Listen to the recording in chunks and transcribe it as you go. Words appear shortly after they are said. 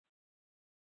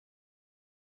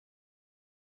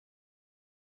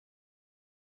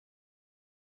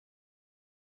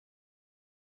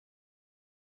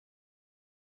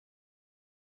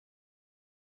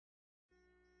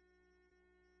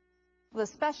The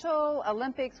Special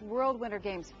Olympics World Winter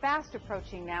Games fast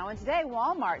approaching now, and today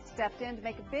Wal Mart stepped in to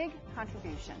make a big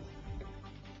contribution.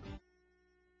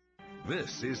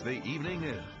 This is the Evening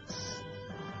News.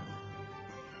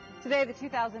 Today, the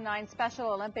 2009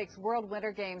 Special Olympics World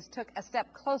Winter Games took a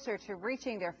step closer to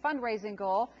reaching their fundraising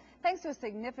goal thanks to a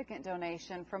significant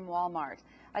donation from Wal Mart.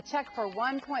 A check for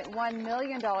 $1.1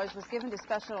 million was given to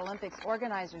Special Olympics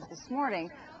organizers this morning.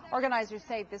 Organizers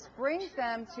say this brings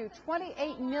them to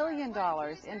 $28 million in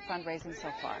fundraising so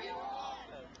far.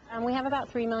 We have about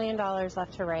 $3 million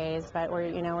left to raise, but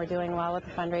we're doing well with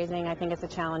the fundraising. I think it's a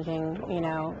challenging,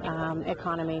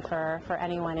 economy for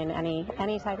anyone in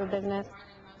any type of business.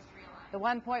 The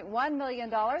 $1.1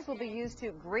 million will be used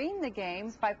to green the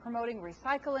games by promoting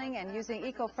recycling and using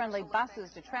eco-friendly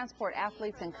buses to transport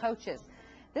athletes and coaches.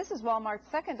 This is Wal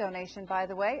Mart's second donation, by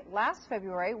the way. Last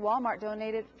February, Wal Mart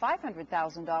donated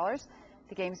 $500,000.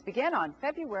 The games begin on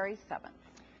February 7th.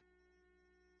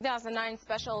 2009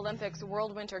 Special Olympics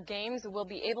World Winter Games will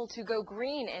be able to go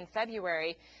green in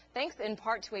February, thanks in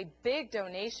part to a big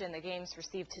donation the Games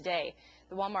received today.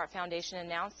 The Wal Mart Foundation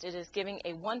announced it is giving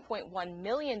a $1.1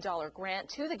 million grant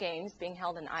to the Games being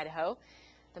held in Idaho.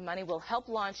 The money will help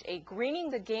launch a Greening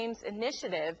the Games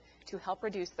initiative to help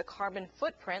reduce the carbon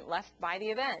footprint left by the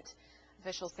event.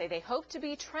 Officials say they hope to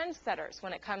be trendsetters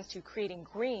when it comes to creating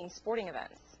green sporting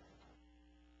events.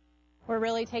 We're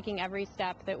really taking every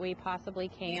step that we possibly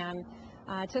can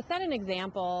to set an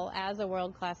example as a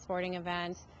world-class sporting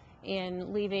event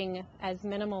in leaving as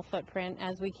minimal footprint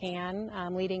as we can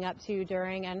leading up to,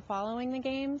 during, and following the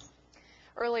games.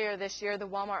 Earlier this year, the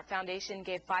Wal Mart Foundation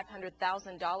gave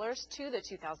 $500,000 to the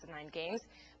 2009 Games,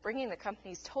 bringing the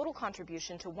company's total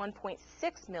contribution to $1.6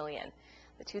 million.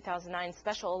 The 2009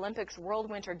 Special Olympics World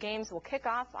Winter Games will kick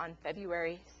off on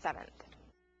February 7th.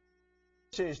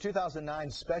 This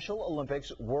 2009 Special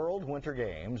Olympics World Winter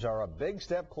Games are a big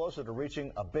step closer to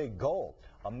reaching a big goal.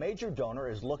 A major donor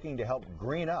is looking to help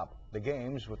green up the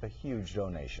games with a huge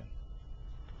donation.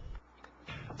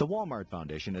 The Wal Mart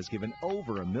Foundation has given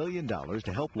over $1 million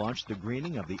to help launch the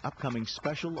greening of the upcoming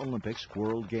Special Olympics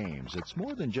World Games. It's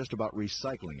more than just about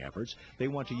recycling efforts. They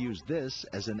want to use this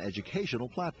as an educational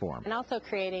platform. And also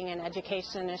creating an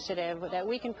education initiative that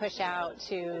we can push out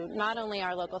to not only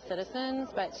our local citizens,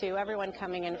 but to everyone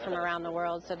coming in from around the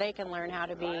world so they can learn how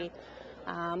to be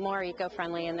more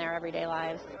eco-friendly in their everyday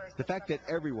lives. The fact that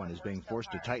everyone is being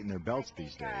forced to tighten their belts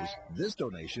these days, this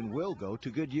donation will go to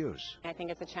good use. I think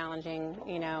it's a challenging,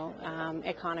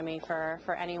 economy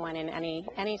for anyone in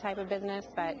any type of business,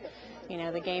 but,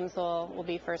 the games will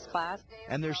be first class.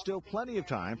 And there's still plenty of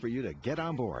time for you to get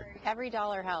on board. Every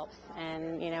dollar helps,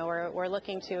 and, we're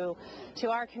looking to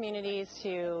our communities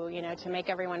to make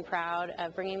everyone proud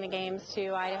of bringing the games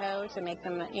to Idaho, to make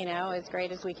them, as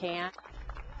great as we can.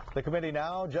 The committee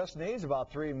now just needs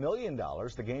about $3 million.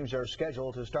 The games are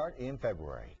scheduled to start in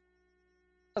February.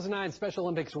 2009 Special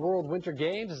Olympics World Winter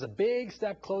Games is a big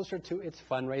step closer to its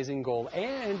fundraising goal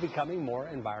and becoming more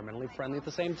environmentally friendly at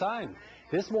the same time.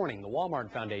 This morning, the Wal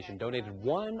Mart Foundation donated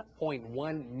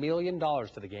 $1.1 million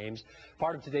to the games.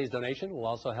 Part of today's donation will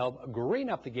also help green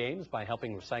up the games by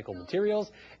helping recycle materials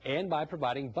and by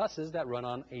providing buses that run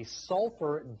on a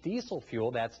sulfur diesel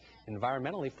fuel that's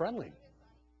environmentally friendly.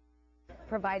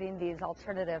 Providing these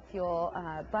alternative fuel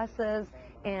buses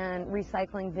and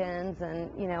recycling bins and,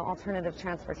 alternative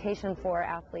transportation for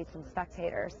athletes and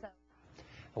spectators.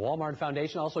 The Wal Mart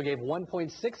Foundation also gave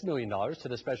 $1.6 million to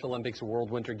the Special Olympics World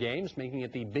Winter Games, making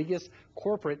it the biggest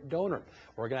corporate donor.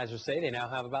 Organizers say they now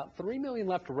have about $3 million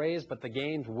left to raise, but the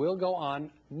games will go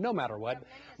on no matter what.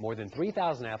 More than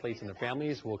 3,000 athletes and their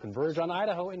families will converge on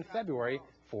Idaho in February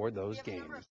for those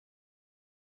games.